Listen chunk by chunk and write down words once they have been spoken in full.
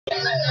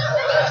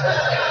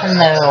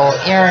Hello,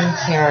 Aaron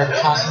here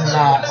talking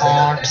about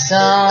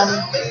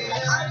autism.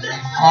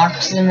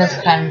 Autism is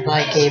kind of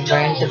like a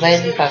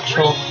brain-delayed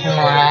factual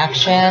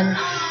interaction, and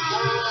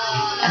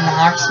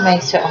autism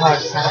makes it hard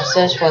to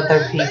process what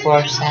other people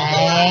are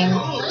saying.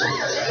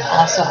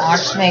 Also,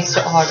 autism makes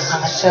it hard to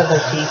process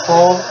other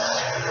people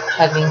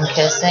hugging,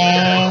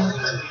 kissing,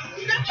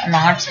 and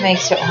autism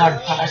makes it hard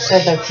to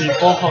process other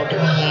people holding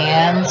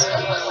hands.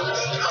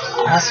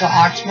 Also,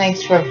 autism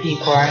makes for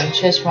people are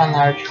anxious when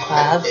large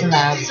crowds and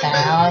loud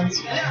sounds.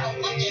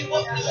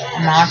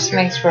 And autism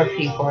makes for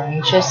people are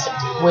anxious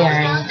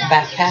wearing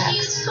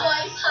backpacks.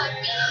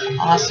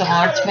 Also,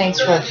 autism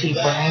makes for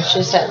people are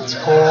anxious at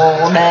school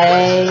all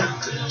day.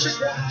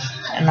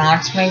 And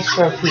autism makes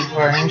for people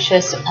are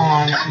anxious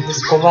on the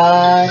school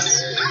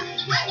bus.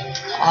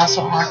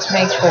 Also, autism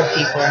makes for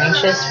people are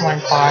anxious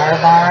when fire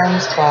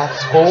alarms go off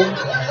school.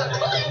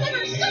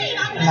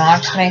 And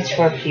autism makes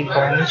for people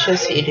are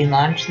anxious eating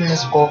lunch in the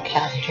school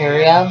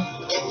cafeteria.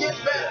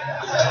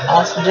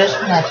 Also, just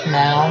to let you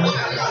know,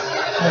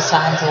 the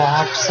signs of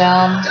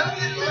autism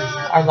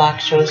are lack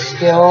of social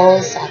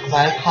skills, lack of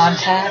eye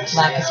contact,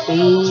 lack of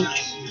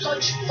speech,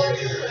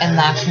 and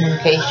lack of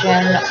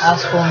communication.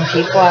 Also, when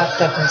people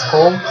act up in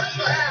school,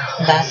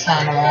 that's a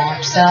sign of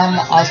autism.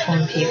 Also,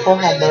 when people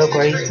have low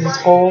grades in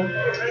school,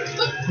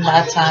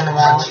 that's a sign of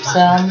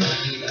autism.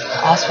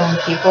 Also, when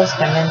people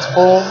stim in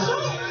school,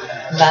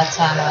 that's a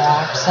sign of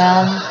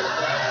autism.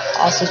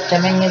 Also,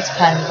 stimming is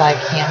kind of like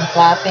hand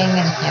flapping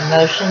and hand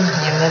motion,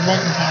 hand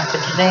movement, and hand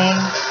fidgeting.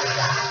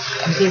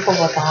 And people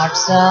with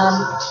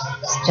autism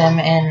stim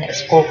in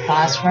school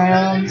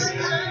classrooms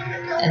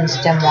and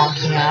stim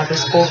walking out of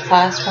school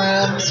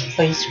classrooms.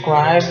 Please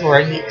subscribe,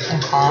 rate,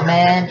 and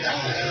comment.